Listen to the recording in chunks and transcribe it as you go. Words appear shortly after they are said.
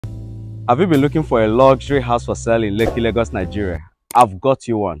Have you been looking for a luxury house for sale in Lekki, Lagos, Nigeria? I've got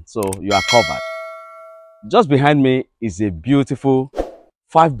you one, so you are covered. Just behind me is a beautiful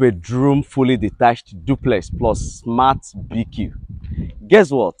 5-bedroom fully detached duplex plus smart BQ.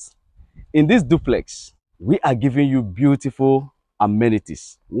 Guess what? In this duplex, we are giving you beautiful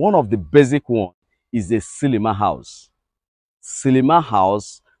amenities. One of the basic ones is a cinema house. Cinema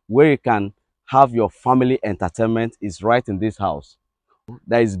house where you can have your family entertainment is right in this house.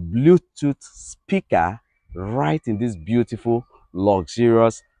 There is Bluetooth speaker right in this beautiful,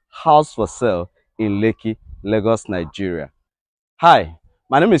 luxurious house for sale in Lekki, Lagos, Nigeria. Hi,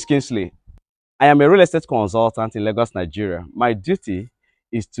 my name is Kingsley. I am a real estate consultant in Lagos, Nigeria. My duty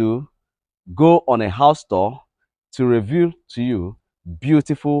is to go on a house tour to reveal to you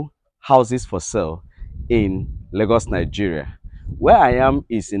beautiful houses for sale in Lagos, Nigeria. Where I am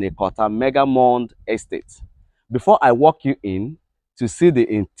is in Ikota Megamound Estate. Before I walk you in to see the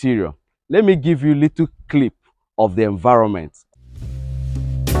interior, let me give you a little clip of the environment.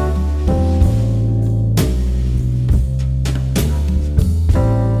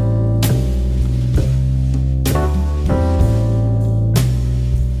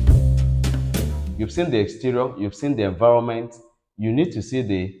 You've seen the exterior, you've seen the environment, you need to see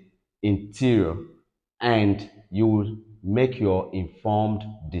the interior and you will make your informed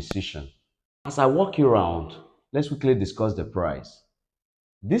decision. As I walk you around, let's quickly discuss the price.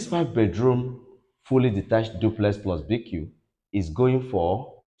 This 5-bedroom fully detached duplex plus BQ is going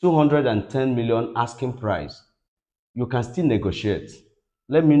for 210 million asking price. You can still negotiate.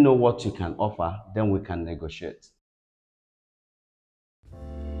 Let me know what you can offer, then we can negotiate.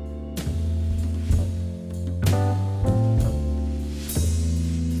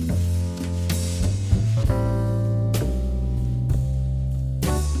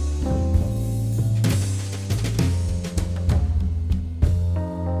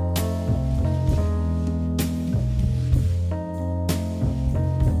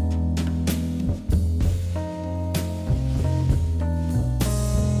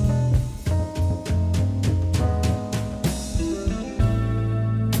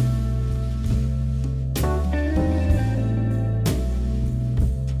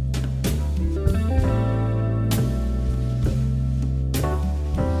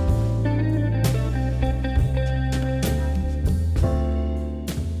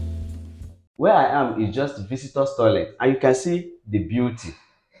 Where I am is just visitor's toilet and you can see the beauty.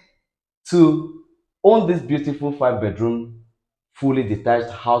 To own this beautiful 5-bedroom fully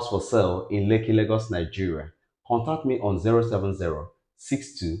detached house for sale in Lekki, Lagos, Nigeria, contact me on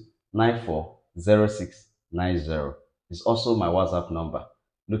 070-6294-0690. It's also my WhatsApp number.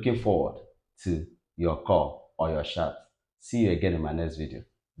 Looking forward to your call or your chat. See you again in my next video.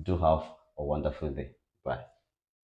 Do have a wonderful day. Bye.